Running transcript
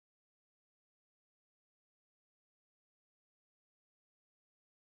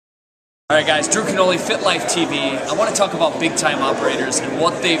Alright guys, Drew Canole, Fitlife TV. I want to talk about big time operators and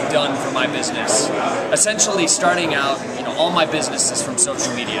what they've done for my business. Essentially starting out, all my business is from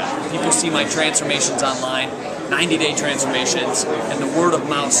social media. People see my transformations online, 90-day transformations, and the word of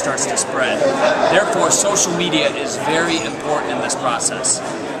mouth starts to spread. Therefore, social media is very important in this process.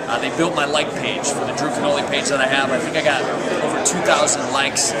 They built my like page for the Drew Canole page that I have. I think I got over 2,000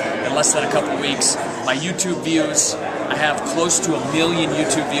 likes in less than a couple weeks. My YouTube views, I have close to 1 million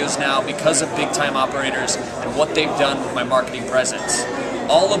YouTube views now because of big time operators and what they've done with my marketing presence.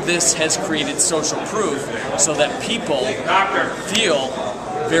 All of this has created social proof so that people feel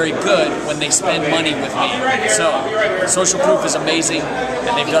very good when they spend money with me. So, social proof is amazing,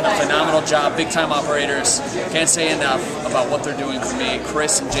 and they've done a phenomenal job. Big time operators, can't say enough about what they're doing for me.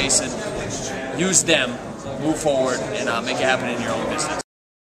 Chris and Jason, use them, move forward, and make it happen in your own business.